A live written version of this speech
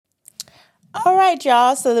All right,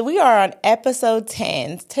 y'all. So we are on episode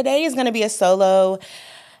 10. Today is going to be a solo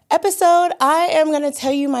episode. I am going to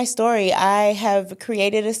tell you my story. I have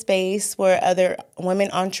created a space where other women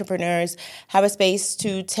entrepreneurs have a space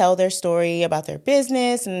to tell their story about their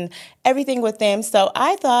business and everything with them. So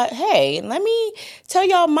I thought, hey, let me tell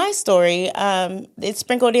y'all my story. It's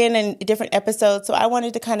sprinkled in different episodes. So I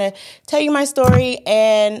wanted to kind of tell you my story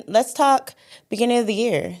and let's talk beginning of the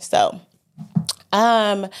year.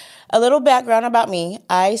 Um, a little background about me.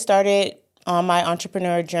 I started on my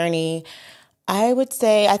entrepreneur journey. I would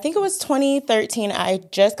say, I think it was 2013. I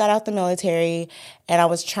just got out the military and I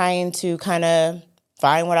was trying to kind of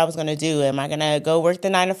find what I was going to do. Am I going to go work the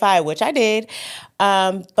 9 to 5, which I did.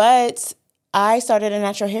 But I started a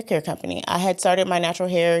natural hair care company. I had started my natural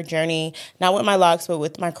hair journey, not with my locks, but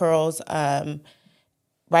with my curls.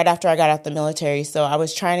 Right after I got out the military. So I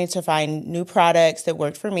was trying to find new products that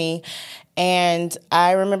worked for me. And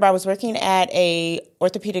I remember I was working at a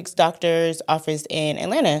orthopedics doctor's office in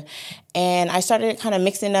Atlanta. And I started kind of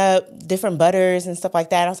mixing up different butters and stuff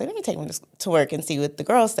like that. I was like, let me take them to work and see what the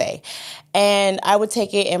girls say. And I would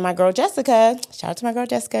take it, and my girl Jessica, shout out to my girl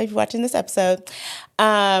Jessica if you're watching this episode,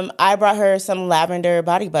 I brought her some lavender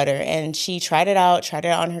body butter. And she tried it out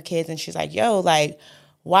on her kids. And she's like, yo, like,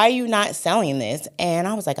 why are you not selling this? And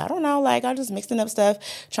I was like, I don't know. Like, I'm just mixing up stuff,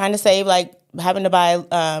 trying to save, like, having to buy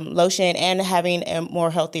lotion and having a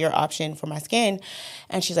more healthier option for my skin.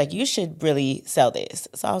 And she's like, you should really sell this.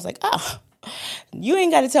 So I was like, oh, you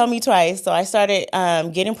ain't got to tell me twice. So I started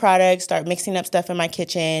getting products, start mixing up stuff in my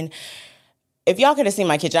kitchen. If y'all could have seen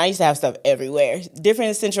my kitchen, I used to have stuff everywhere,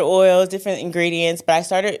 different essential oils, different ingredients. But I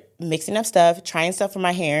started mixing up stuff, trying stuff for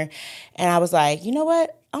my hair. And I was like, you know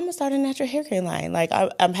what? I'm going to start a natural hair care line. Like,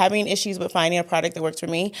 I'm having issues with finding a product that works for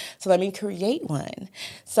me. So let me create one.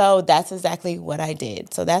 So that's exactly what I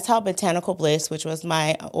did. So that's how Botanical Bliss, which was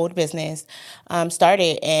my old business,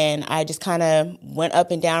 started. And I just kind of went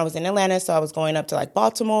up and down. I was in Atlanta, so I was going up to like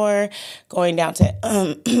Baltimore, going down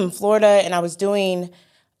to Florida, and I was doing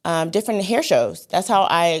different hair shows. That's how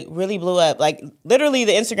I really blew up. Like, literally,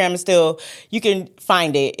 the Instagram is still, you can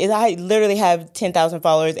find it. I literally have 10,000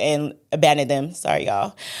 followers and abandoned them. Sorry,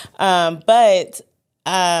 y'all. But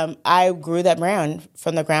I grew that brand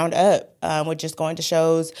from the ground up with just going to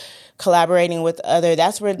shows, collaborating with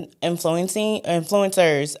that's where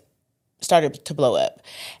influencers started to blow up.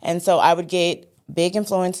 And so I would get big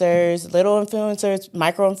influencers, little influencers,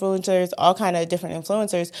 micro influencers, all kind of different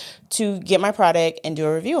influencers to get my product and do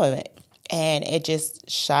a review of it. And it just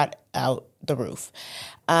shot out the roof.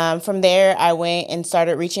 From there, I went and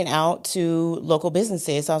started reaching out to local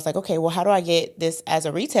businesses. So I was like, okay, well, how do I get this as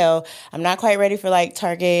a retail? I'm not quite ready for like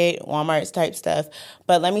Target, Walmart type stuff,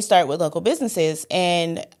 but let me start with local businesses.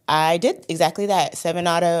 And I did exactly that. Seven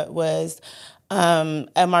Otta was a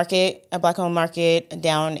black-owned market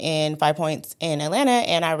down in Five Points in Atlanta,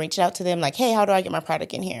 and I reached out to them like, hey, how do I get my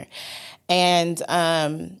product in here? And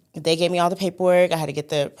they gave me all the paperwork. I had to get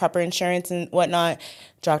the proper insurance and whatnot,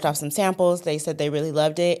 dropped off some samples. They said they really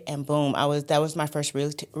loved it, and boom, that was my first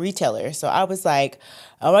retailer. So I was like,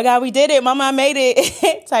 oh my God, we did it. Mama, I made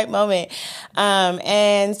it type moment.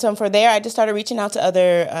 And so from there, I just started reaching out to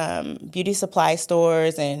other beauty supply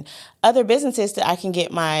stores and other businesses that I can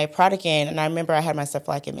get my product in. And I remember I had my stuff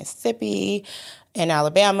like in Mississippi and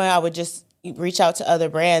Alabama. I would just reach out to other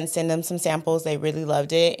brands, send them some samples. They really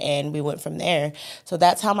loved it, and we went from there. So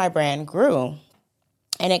that's how my brand grew,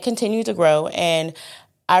 and it continued to grow. And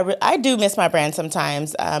I do miss my brand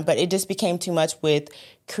sometimes, but it just became too much with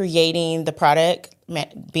creating the product,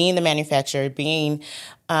 being the manufacturer, being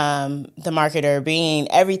the marketer, being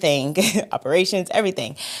everything, operations,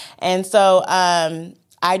 everything. And so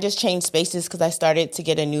I just changed spaces because I started to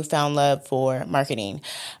get a newfound love for marketing.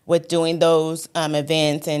 With doing those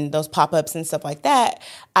events and those pop-ups and stuff like that,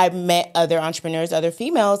 I met other entrepreneurs, other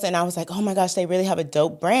females, and I was like, oh my gosh, they really have a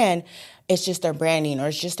dope brand. It's just their branding or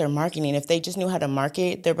it's just their marketing. If they just knew how to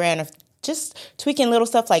market their brand, if just tweaking little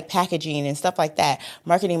stuff like packaging and stuff like that,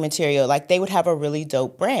 marketing material, like they would have a really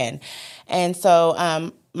dope brand. And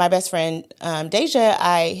so my best friend, Deja,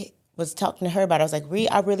 I was talking to her about it. I was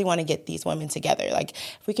like, I really want to get these women together. Like,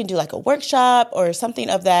 if we can do like a workshop or something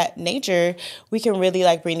of that nature, we can really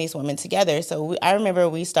like bring these women together. So I remember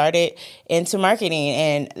we started into marketing,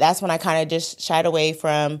 and that's when I kind of just shied away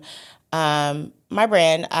from my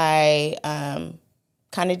brand. I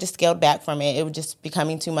kind of just scaled back from it. It was just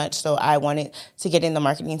becoming too much. So I wanted to get in the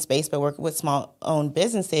marketing space, but work with small owned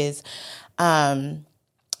businesses.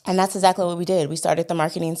 And that's exactly what we did. We started the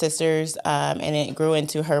Marketing Sisters, and it grew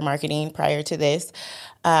into Her Marketing prior to this.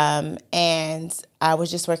 And I was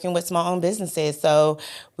just working with small-owned businesses. So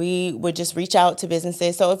we would just reach out to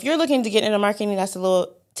businesses. So if you're looking to get into marketing, that's a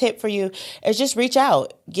little tip for you, is just reach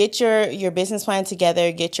out. Get your business plan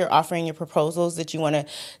together. Get your offering, your proposals that you want to,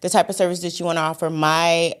 the type of service that you want to offer.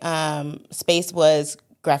 My space was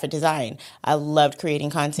graphic design. I loved creating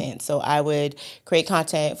content. So I would create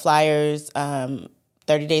content, flyers,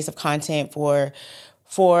 30 days of content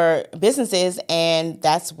for businesses, and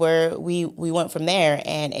that's where we went from there.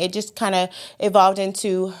 And it just kind of evolved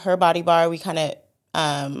into Her Body Bar. We kind of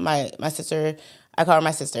my sister, I call her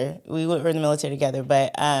my sister. We were in the military together,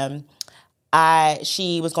 but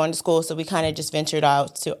she was going to school, so we kind of just ventured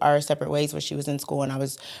out to our separate ways where she was in school and I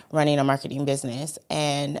was running a marketing business.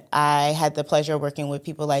 And I had the pleasure of working with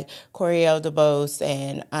people like Coriel DeBose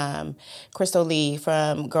and Crystal Lee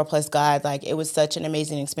from Girl Plus God. Like, it was such an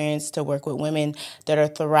amazing experience to work with women that are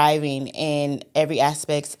thriving in every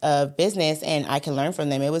aspect of business, and I can learn from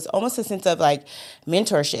them. It was almost a sense of like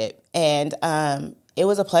mentorship, and it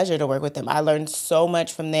was a pleasure to work with them. I learned so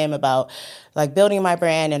much from them about like building my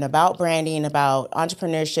brand and about branding, about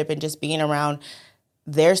entrepreneurship, and just being around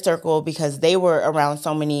their circle because they were around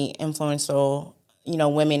so many influential,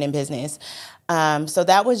 women in business. So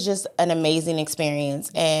that was just an amazing experience.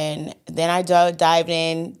 And then I dived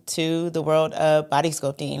into the world of body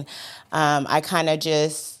sculpting. I kind of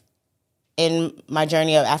just, in my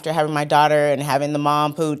journey of after having my daughter and having the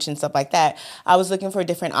mom pooch and stuff like that, I was looking for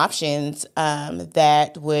different options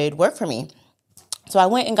that would work for me. So I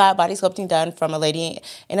went and got body sculpting done from a lady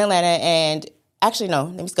in Atlanta. And actually, no,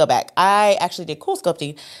 let me go back. I actually did cool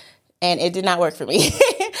sculpting, and it did not work for me.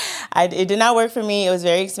 It did not work for me. It was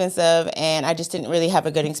very expensive, and I just didn't really have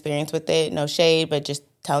a good experience with it. No shade, but just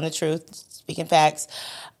telling the truth, speaking facts.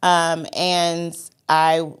 And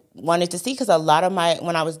I wanted to see, because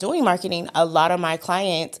when I was doing marketing, a lot of my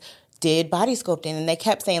clients did body sculpting, and they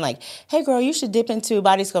kept saying like, "Hey girl, you should dip into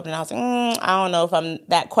body sculpting." And I was like, I don't know if I'm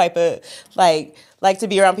that quite like to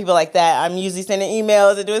be around people like that. I'm usually sending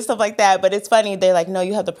emails and doing stuff like that. But it's funny. They're like, "No,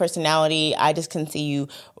 you have the personality. I just can see you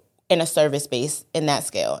in a service base in that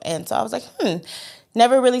scale." And so I was like,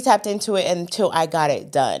 never really tapped into it until I got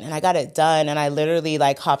it done. And I got it done, and I literally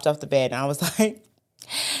like hopped off the bed, and I was like,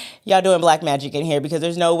 y'all doing black magic in here, because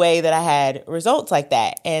there's no way that I had results like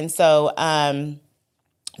that. And so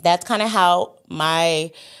that's kind of how my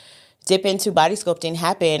dip into body sculpting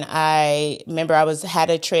happened. I remember I had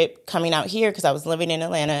a trip coming out here because I was living in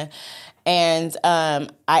Atlanta. And I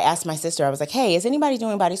asked my sister, I was like, "Hey, is anybody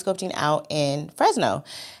doing body sculpting out in Fresno?"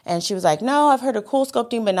 And she was like, "No, I've heard of cool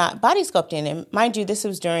sculpting, but not body sculpting." And mind you, this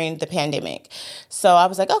was during the pandemic. So I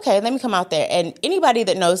was like, okay, let me come out there. And anybody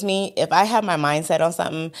that knows me, if I have my mindset on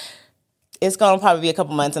something, it's going to probably be a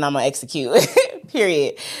couple months and I'm going to execute,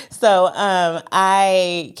 period. So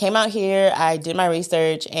I came out here, I did my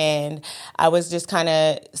research, and I was just kind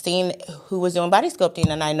of seeing who was doing body sculpting.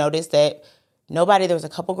 And I noticed that there was a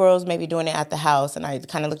couple girls maybe doing it at the house. And I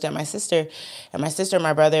kind of looked at my sister, and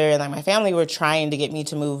my brother, and like my family were trying to get me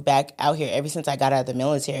to move back out here ever since I got out of the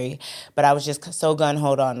military. But I was just so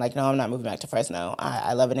gun-ho on, like, no, I'm not moving back to Fresno.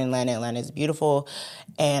 I love it in Atlanta. Atlanta is beautiful,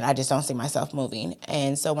 and I just don't see myself moving.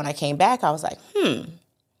 And so when I came back, I was like,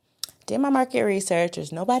 did my market research.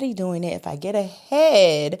 There's nobody doing it. If I get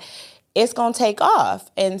ahead, it's going to take off.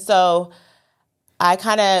 And so I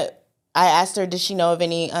asked her, did she know of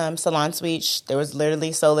any salon suites? There was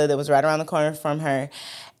literally Sola that was right around the corner from her.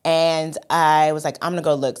 And I was like, I'm going to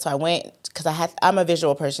go look. So I went, because I'm a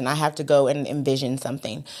visual person. I have to go and envision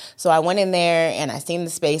something. So I went in there and I seen the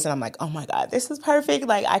space, and I'm like, oh my God, this is perfect.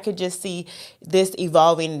 Like, I could just see this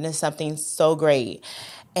evolving into something so great.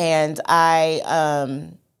 And I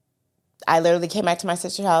literally came back to my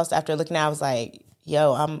sister's house after looking at it. I was like,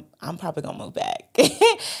 yo, I'm probably going to move back.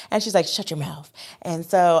 And she's like, shut your mouth. And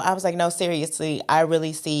so I was like, no, seriously, I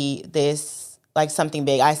really see this like something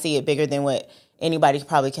big. I see it bigger than what anybody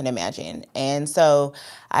probably can imagine. And so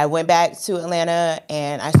I went back to Atlanta,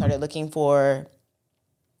 and I started looking for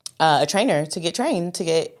a trainer to get trained, to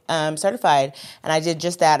get certified. And I did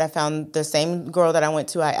just that. I found the same girl that I went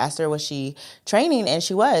to. I asked her, was she training? And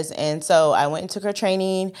she was. And so I went and took her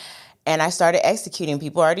training, and I started executing.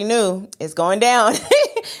 People already knew it's going down.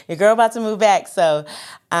 Your girl about to move back. So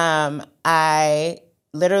I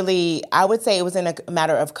would say it was in a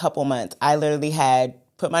matter of a couple months. I literally had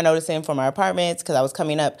put my notice in for my apartments because I was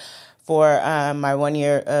coming up for my 1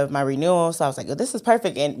 year of my renewal. So I was like, oh, this is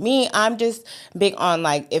perfect. And me, I'm just big on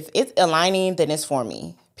like, if it's aligning, then it's for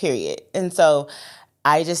me, period. And so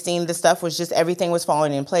I just seen the stuff was just, everything was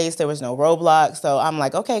falling in place. There was no roadblocks. So I'm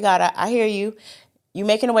like, okay, God, I hear you. you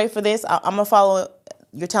making a way for this? I'm going to follow.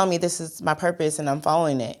 You're telling me this is my purpose and I'm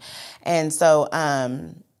following it. And so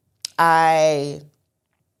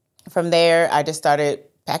from there, I just started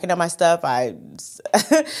packing up my stuff. I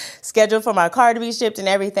scheduled for my car to be shipped and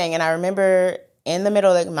everything. And I remember in the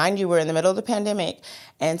middle, like, mind you, we're in the middle of the pandemic.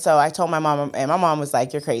 And so I told my mom, and my mom was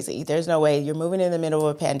like, you're crazy. There's no way you're moving in the middle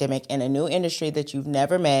of a pandemic in a new industry that you've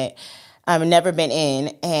never met, never been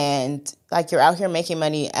in. And like, you're out here making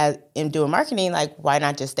money in doing marketing. Like, why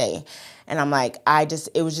not just stay? And I'm like,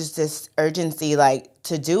 it was just this urgency, like,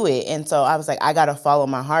 to do it. And so I was like, I got to follow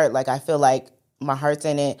my heart. Like, I feel like my heart's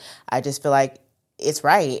in it. I just feel like it's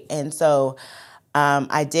right. And so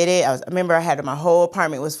I did it. I remember I had my whole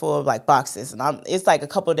apartment was full of like boxes, and it's like a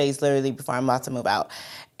couple of days literally before I'm about to move out.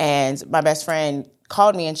 And my best friend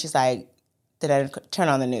called me and she's like, did I turn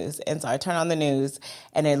on the news? And so I turned on the news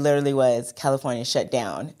and it literally was California shut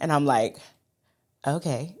down. And I'm like,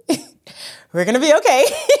 okay, we're going to be okay.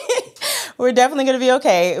 We're definitely going to be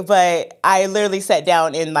okay. But I literally sat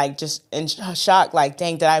down in like just in shock, like,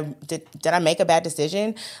 dang, did I make a bad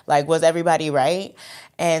decision? Like, was everybody right?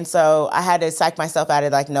 And so I had to psych myself out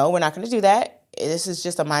of like, no, we're not going to do that. This is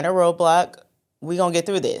just a minor roadblock. We're going to get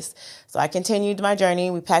through this. So I continued my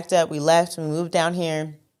journey. We packed up, we left, we moved down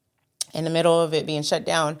here. In the middle of it being shut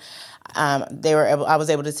down, I was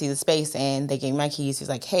able to see the space, and they gave me my keys. He's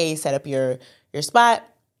like, hey, set up your spot,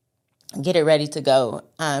 get it ready to go,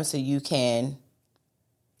 so you can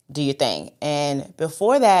do your thing. And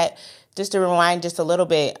before that, just to rewind just a little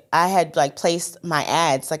bit, I had like placed my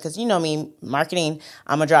ads, like, cause you know me, marketing,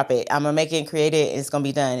 I'm gonna drop it. I'm gonna make it, create it, it's gonna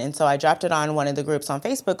be done. And so I dropped it on one of the groups on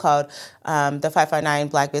Facebook called the 559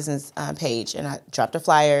 Black Business page. And I dropped a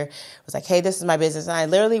flyer, was like, hey, this is my business. And I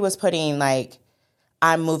literally was putting like,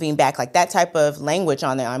 I'm moving back, like that type of language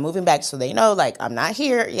on there. I'm moving back so they know, like, I'm not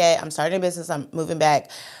here yet. I'm starting a business. I'm moving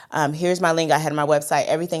back. Here's my link. I had my website,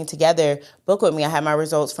 everything together. Book with me. I had my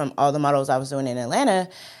results from all the models I was doing in Atlanta.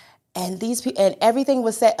 And everything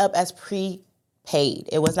was set up as prepaid.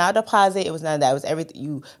 It was not a deposit. It was none of that. It was everything.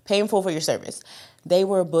 You paying full for your service. They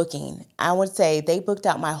were booking. I would say they booked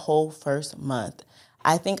out my whole first month.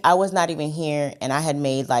 I think I was not even here, and I had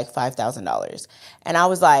made like $5,000. And I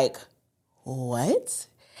was like, what?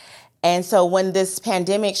 And so when this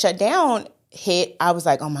pandemic shut down hit, I was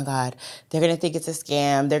like, oh my God, they're going to think it's a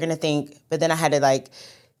scam. They're going to think, but then I had to like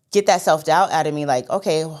get that self-doubt out of me. Like,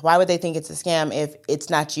 okay, why would they think it's a scam if it's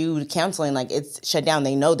not you canceling? Like, it's shut down.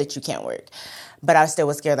 They know that you can't work. But I still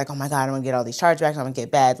was scared, like, oh my God, I'm going to get all these chargebacks. I'm going to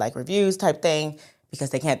get bad like reviews type thing because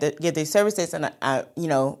they can't get these services. And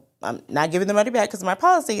I'm not giving the money back because of my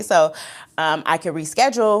policy. So I could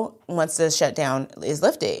reschedule once the shutdown is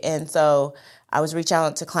lifted. And so I was reaching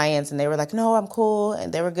out to clients and they were like, no, I'm cool.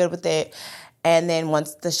 And they were good with it. And then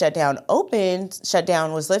once the shutdown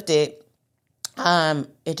was lifted,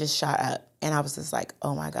 it just shot up. And I was just like,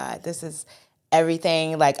 oh my God, this is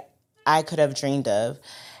everything like I could have dreamed of.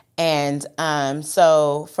 And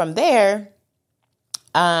so from there,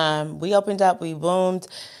 we opened up, we boomed.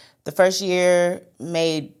 The first year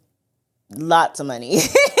made lots of money.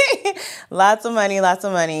 Lots of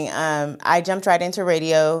money. I jumped right into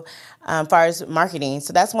radio as far as marketing.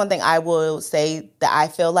 So that's one thing I will say that I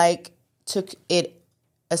feel like took it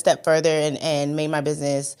a step further and made my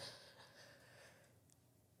business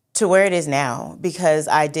to where it is now, because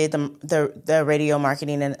I did the radio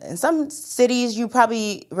marketing. And in some cities,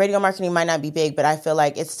 radio marketing might not be big, but I feel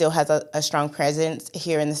like it still has a strong presence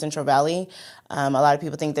here in the Central Valley. A lot of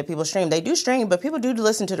people think that people stream. They do stream, but people do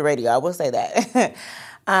listen to the radio. I will say that.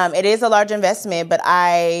 It is a large investment, but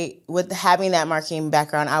with having that marketing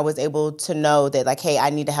background, I was able to know that, like, hey, I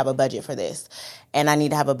need to have a budget for this, and I need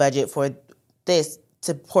to have a budget for this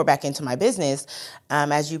to pour back into my business.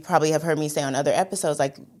 As you probably have heard me say on other episodes,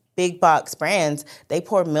 like, big box brands, they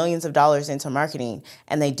pour millions of dollars into marketing,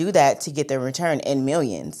 and they do that to get their return in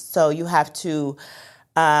millions. So you have to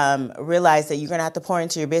realize that you're going to have to pour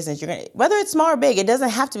into your business. Whether it's small or big, it doesn't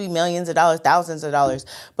have to be millions of dollars, thousands of dollars,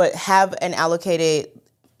 but have an allocated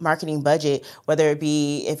marketing budget, whether it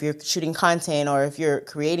be if you're shooting content or if you're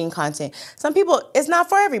creating content. Some people, it's not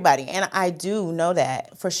for everybody, and I do know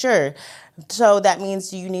that for sure. So that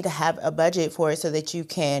means you need to have a budget for it so that you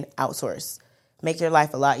can outsource. Make your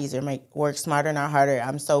life a lot easier, make work smarter, not harder.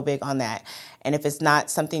 I'm so big on that. And if it's not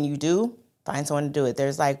something you do, find someone to do it.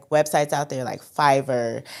 There's like websites out there like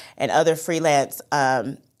Fiverr and other freelance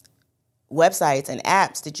websites and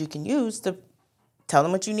apps that you can use to tell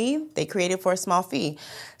them what you need. They create it for a small fee.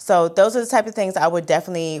 So those are the type of things I would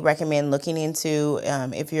definitely recommend looking into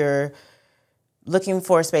if you're looking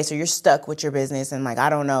for a space or you're stuck with your business and like, I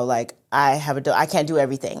don't know, like I can't do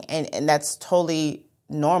everything. And that's totally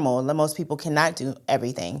normal. Most people cannot do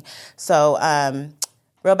everything. So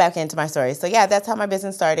real back into my story. So yeah, that's how my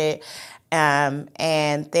business started.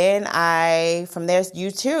 And then from there,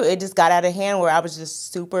 you too, it just got out of hand where I was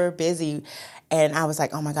just super busy. And I was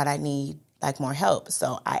like, oh my God, I need like more help.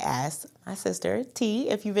 So I asked my sister, T,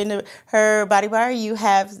 if you've been to her Body Bar, you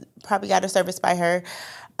have probably got a service by her.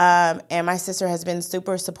 And my sister has been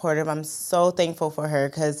super supportive. I'm so thankful for her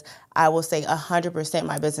because I will say 100%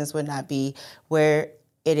 my business would not be where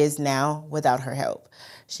it is now without her help.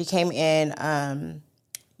 She came in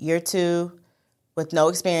year 2 with no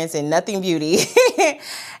experience in nothing beauty.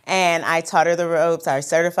 And I taught her the ropes. I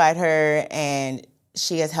certified her, and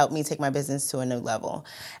she has helped me take my business to a new level.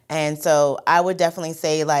 And so I would definitely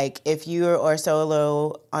say, like, if you're a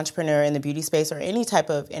solo entrepreneur in the beauty space or any type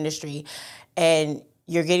of industry, and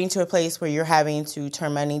you're getting to a place where you're having to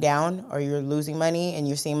turn money down or you're losing money and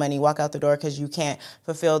you're seeing money walk out the door because you can't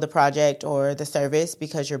fulfill the project or the service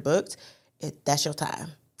because you're booked, that's your time.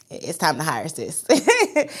 It's time to hire, sis.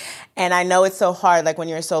 And I know it's so hard, like when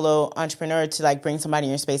you're a solo entrepreneur, to like bring somebody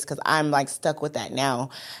in your space, because I'm like stuck with that now,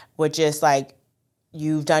 with just like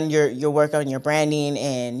you've done your work on your branding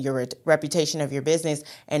and your reputation of your business,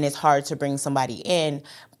 and it's hard to bring somebody in.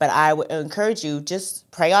 But I would encourage you,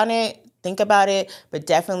 just pray on it, think about it, but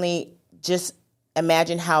definitely just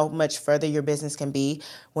imagine how much further your business can be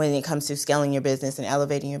when it comes to scaling your business and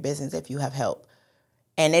elevating your business if you have help.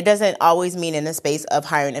 And it doesn't always mean in the space of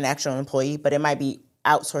hiring an actual employee, but it might be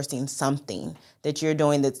outsourcing something that you're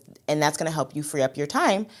doing, and that's going to help you free up your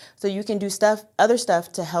time so you can do other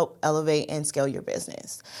stuff to help elevate and scale your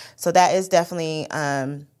business. So that is definitely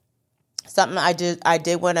something I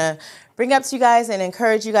did want to bring up to you guys and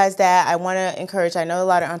encourage you guys that I want to encourage. I know a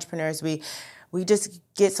lot of entrepreneurs, we just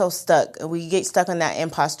get so stuck. We get stuck on that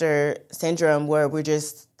imposter syndrome where we're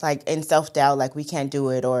just like in self-doubt, like we can't do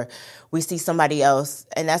it, or we see somebody else.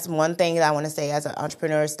 And that's one thing that I want to say as an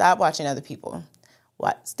entrepreneur: stop watching other people.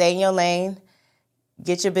 Stay in your lane,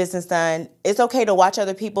 get your business done. It's okay to watch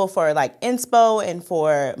other people for like inspo and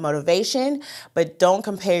for motivation, but don't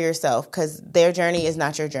compare yourself, because their journey is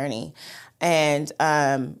not your journey. And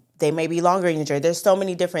they may be longer in your journey. There's so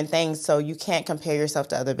many different things, so you can't compare yourself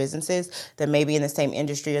to other businesses that may be in the same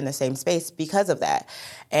industry, in the same space because of that.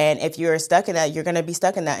 And if you're stuck in that, you're going to be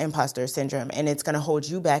stuck in that imposter syndrome, and it's going to hold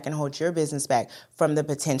you back and hold your business back from the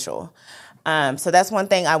potential. So that's one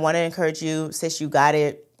thing I want to encourage you. Sis, you got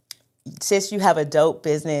it. Sis, you have a dope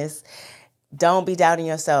business. Don't be doubting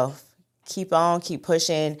yourself. Keep on, keep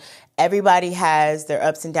pushing. Everybody has their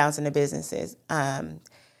ups and downs in the businesses.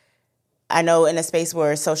 I know in a space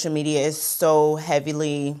where social media is so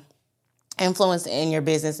heavily influenced in your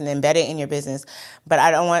business and embedded in your business, but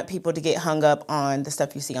I don't want people to get hung up on the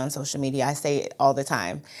stuff you see on social media. I say it all the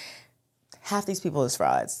time. Half these people is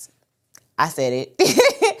frauds. I said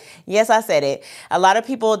it. Yes, I said it. A lot of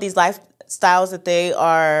people, these lifestyles that they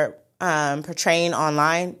are portraying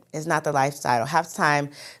online is not the lifestyle. Half the time,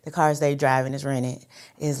 the cars they driving is rented,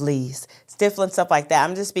 is leased, stifling, stuff like that.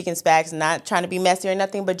 I'm just speaking facts, not trying to be messy or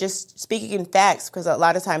nothing, but just speaking in facts, because a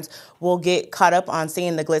lot of times we'll get caught up on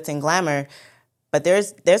seeing the glitz and glamour. But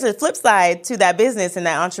there's a flip side to that business and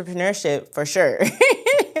that entrepreneurship for sure.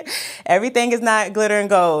 Everything is not glitter and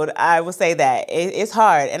gold. I will say that. It's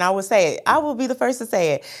hard, and I will say it. I will be the first to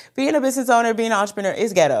say it. Being a business owner, being an entrepreneur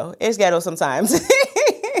is ghetto. It's ghetto sometimes.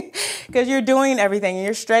 Because you're doing everything and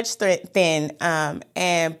you're stretched thin,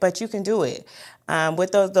 but you can do it.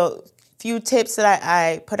 With those few tips that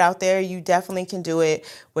I put out there, you definitely can do it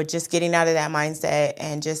with just getting out of that mindset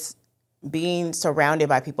and just being surrounded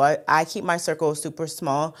by people. I keep my circle super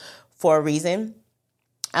small for a reason.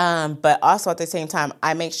 But also at the same time,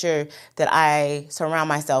 I make sure that I surround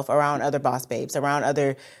myself around other boss babes, around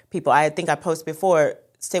other people. I think I posted before,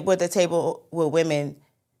 sit with the table with women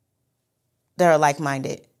that are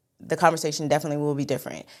like-minded. The conversation definitely will be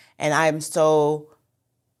different. And it's so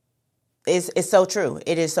true.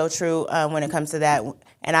 It is so true when it comes to that.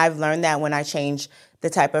 And I've learned that when I change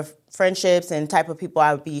the type of friendships and type of people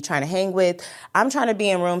I would be trying to hang with. I'm trying to be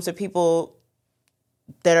in rooms with people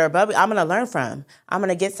that are above me. I'm going to learn from. I'm going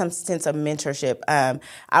to get some sense of mentorship.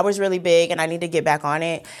 I was really big, and I need to get back on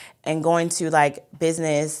it, and going to like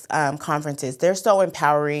business conferences. They're so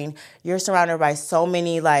empowering. You're surrounded by so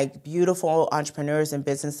many like beautiful entrepreneurs and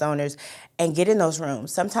business owners, and get in those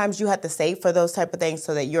rooms. Sometimes you have to save for those type of things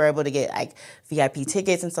so that you're able to get like VIP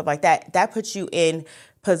tickets and stuff like that. That puts you in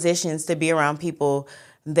positions to be around people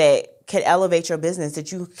that can elevate your business,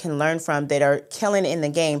 that you can learn from, that are killing in the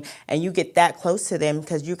game, and you get that close to them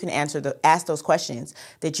because you can ask those questions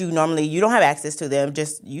that you don't have access to them.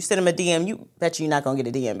 Just you send them a DM, you bet you're not gonna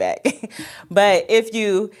get a DM back. But if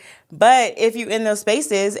you But if you're in those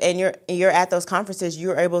spaces and you're at those conferences,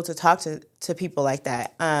 you're able to talk to people like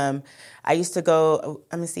that. I used to go,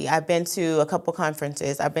 let me see, I've been to a couple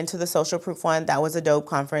conferences. I've been to the Social Proof one. That was a dope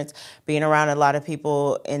conference, being around a lot of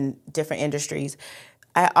people in different industries.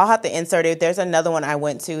 I'll have to insert it. There's another one I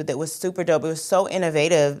went to that was super dope. It was so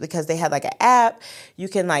innovative because they had like an app. You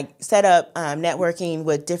can like set up networking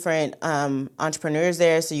with different entrepreneurs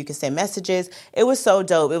there so you can send messages. It was so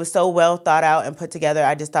dope. It was so well thought out and put together.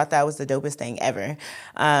 I just thought that was the dopest thing ever.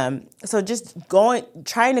 So just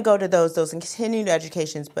trying to go to those continued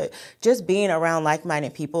educations, but just being around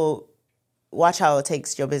like-minded people, watch how it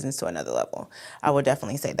takes your business to another level. I would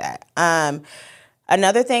definitely say that.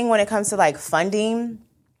 Another thing when it comes to like funding,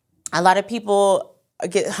 a lot of people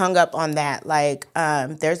get hung up on that. Like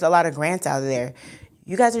there's a lot of grants out there.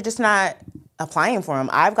 You guys are just not applying for them.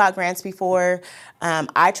 I've got grants before.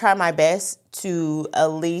 I try my best to at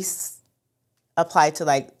least apply to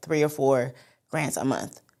like 3 or 4 grants a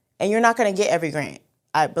month. And you're not going to get every grant.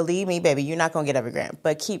 Believe me, baby, you're not going to get every grant.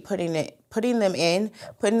 But keep putting the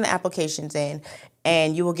applications in,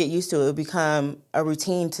 and you will get used to it. It will become a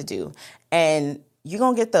routine to do. And you're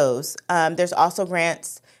going to get those. There's also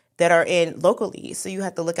grants that are in locally. So you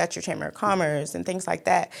have to look at your Chamber of Commerce and things like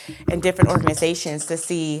that and different organizations to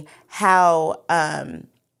see how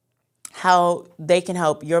they can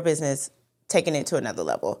help your business taking it to another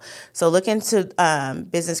level. So look into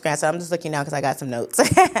business grants. So I'm just looking now because I got some notes.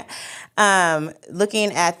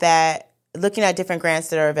 Looking at different grants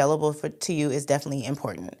that are available to you is definitely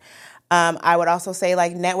important. I would also say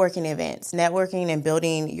like networking events. Networking and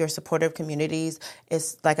building your supportive communities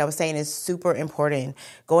is, like I was saying, is super important.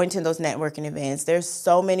 Going to those networking events. There's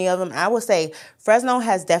so many of them. I would say Fresno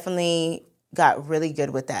has definitely got really good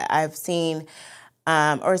with that. I've seen,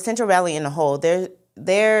 or Central Valley in a whole,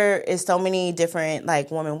 there is so many different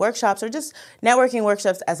like women workshops or just networking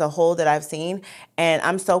workshops as a whole that I've seen. And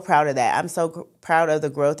I'm so proud of that. I'm so proud of the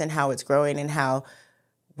growth and how it's growing and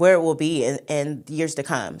where it will be in years to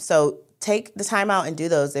come. So take the time out and do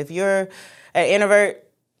those. If you're an introvert,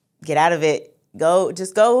 get out of it.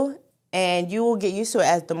 Just go, and you will get used to it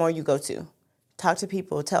as the more you go to. Talk to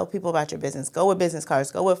people, tell people about your business, go with business cards,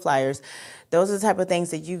 go with flyers. Those are the type of things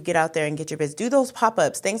that you get out there and get your business. Do those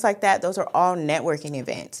pop-ups, things like that. Those are all networking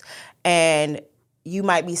events. And you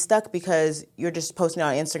might be stuck because you're just posting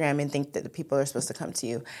on Instagram and think that the people are supposed to come to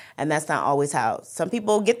you. And that's not always how. Some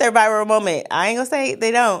people get their viral moment. I ain't gonna say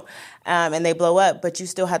they don't. And they blow up, but you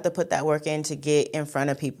still have to put that work in to get in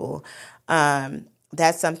front of people.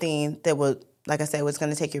 That's something that will, like I said, was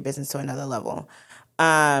going to take your business to another level.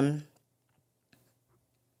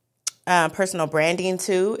 Personal branding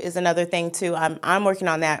too is another thing too. I'm working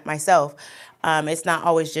on that myself. It's not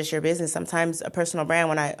always just your business. Sometimes a personal brand,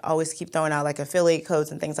 when I always keep throwing out like affiliate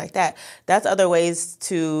codes and things like that, that's other ways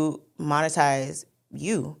to monetize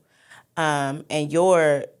you and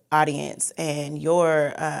your audience and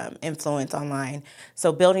your influence online.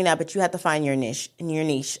 So building that, but you have to find your niche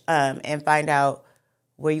and find out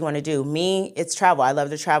where you want to do. Me, it's travel. I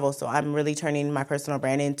love to travel, so I'm really turning my personal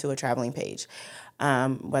brand into a traveling page.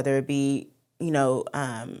 Whether it be,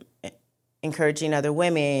 encouraging other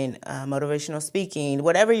women, motivational speaking,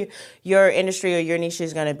 whatever your industry or your niche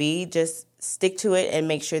is going to be, just stick to it and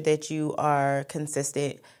make sure that you are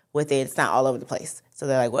consistent with it. It's not all over the place. So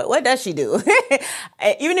they're like, what does she do?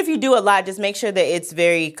 Even if you do a lot, just make sure that it's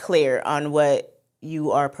very clear on what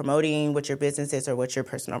you are promoting, what your business is, or what your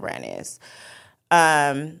personal brand is.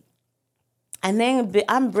 And then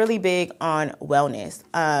I'm really big on wellness.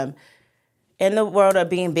 In the world of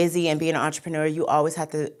being busy and being an entrepreneur, you always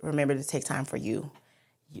have to remember to take time for you.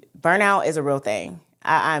 Burnout is a real thing.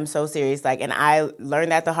 I'm so serious. And I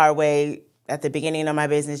learned that the hard way at the beginning of my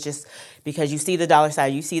business, just because you see the dollar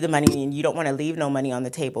sign, you see the money, and you don't want to leave no money on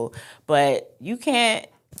the table. But you can't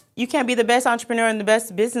be the best entrepreneur and the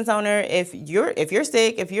best business owner if you're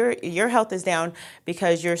sick, if your health is down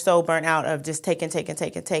because you're so burnt out of just taking.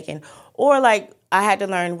 Or like I had to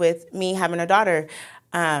learn with me having a daughter,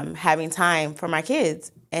 having time for my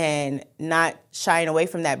kids and not shying away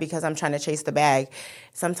from that because I'm trying to chase the bag.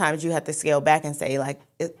 Sometimes you have to scale back and say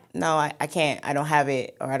no, I can't, I don't have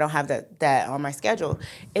it, or I don't have that on my schedule.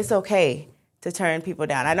 It's okay to turn people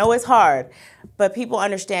down. I know it's hard, but people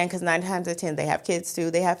understand because 9 times out of 10, they have kids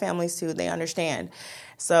too, they have families too, they understand.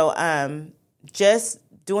 So just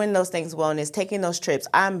doing those things, wellness, taking those trips,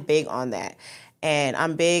 I'm big on that. And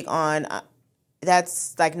I'm big on,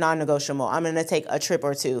 that's like non-negotiable. I'm going to take a trip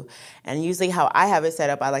or two. And usually how I have it set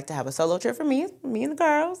up, I like to have a solo trip for me and the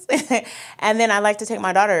girls. And then I like to take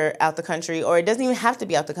my daughter out the country, or it doesn't even have to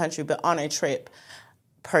be out the country, but on a trip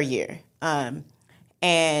per year.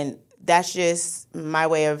 And that's just my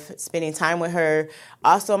way of spending time with her.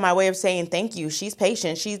 Also, my way of saying thank you. She's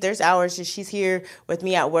patient. There's hours she's here with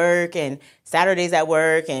me at work and Saturdays at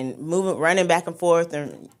work and running back and forth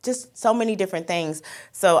and just so many different things.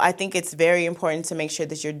 So I think it's very important to make sure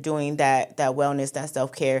that you're doing that wellness, that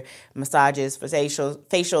self-care, massages,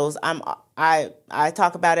 facials. I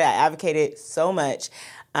talk about it. I advocate it so much.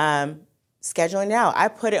 Scheduling now, I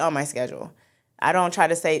put it on my schedule. I don't try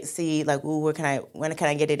to see like, ooh, when can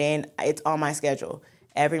I get it in? It's on my schedule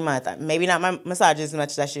every month. Maybe not my massages as much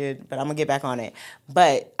as I should, but I'm gonna get back on it.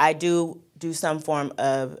 But I do some form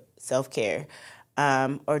of self-care,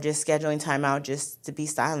 or just scheduling time out just to be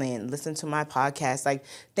silent, listen to my podcast, like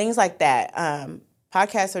things like that.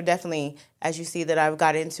 Podcasts are definitely, as you see that I've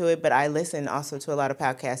got into it, but I listen also to a lot of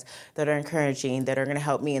podcasts that are encouraging, that are gonna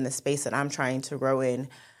help me in the space that I'm trying to grow in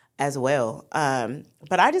as well.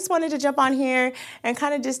 But I just wanted to jump on here and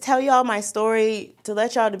kind of just tell y'all my story to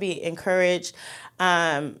let y'all to be encouraged,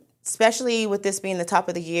 especially with this being the top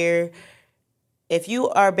of the year. If you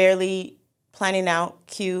are barely planning out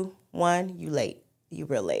Q1, you late. You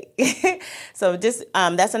real late. So just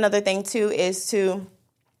that's another thing too, is to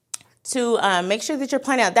make sure that you're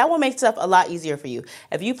planning out. That will make stuff a lot easier for you.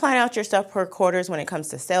 If you plan out your stuff per quarters when it comes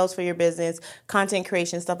to sales for your business, content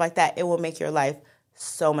creation, stuff like that, it will make your life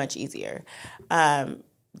so much easier.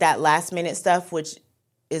 That last minute stuff, which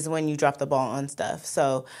is when you drop the ball on stuff.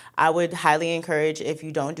 So I would highly encourage, if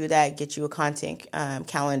you don't do that, get you a content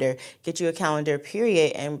calendar, get you a calendar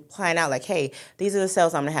period, and plan out like, hey, these are the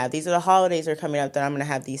sales I'm going to have. These are the holidays that are coming up that I'm going to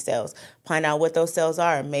have these sales. Plan out what those sales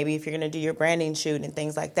are. Maybe if you're going to do your branding shoot and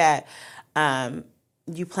things like that,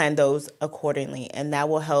 you plan those accordingly, and that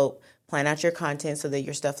will help plan out your content so that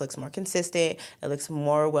your stuff looks more consistent, it looks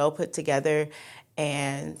more well put together,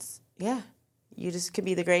 and yeah, you just could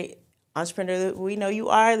be the great entrepreneur that we know you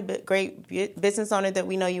are, the great business owner that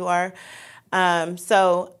we know you are.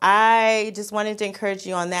 So I just wanted to encourage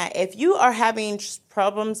you on that. If you are having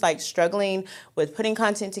problems, like struggling with putting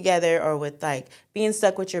content together or with like being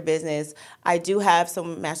stuck with your business, I do have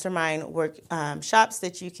some mastermind workshops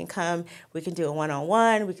that you can come. We can do a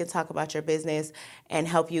one-on-one. We can talk about your business and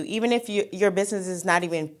help you, even if your business is not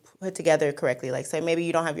even put together correctly. Like, say maybe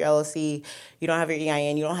you don't have your LLC, you don't have your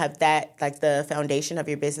EIN, you don't have that, like the foundation of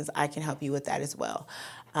your business. I can help you with that as well.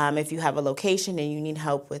 If you have a location and you need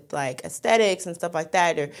help with like aesthetics and stuff like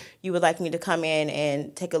that, or you would like me to come in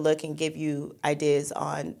and take a look and give you ideas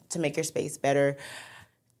on to make your space better,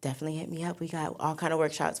 definitely hit me up. We got all kind of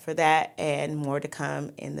workshops for that and more to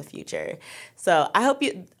come in the future. So I hope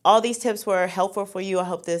all these tips were helpful for you. I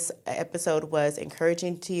hope this episode was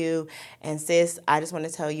encouraging to you. And sis, I just want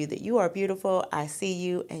to tell you that you are beautiful. I see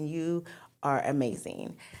you and you are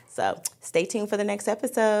amazing. So stay tuned for the next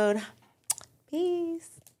episode.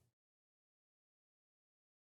 Peace.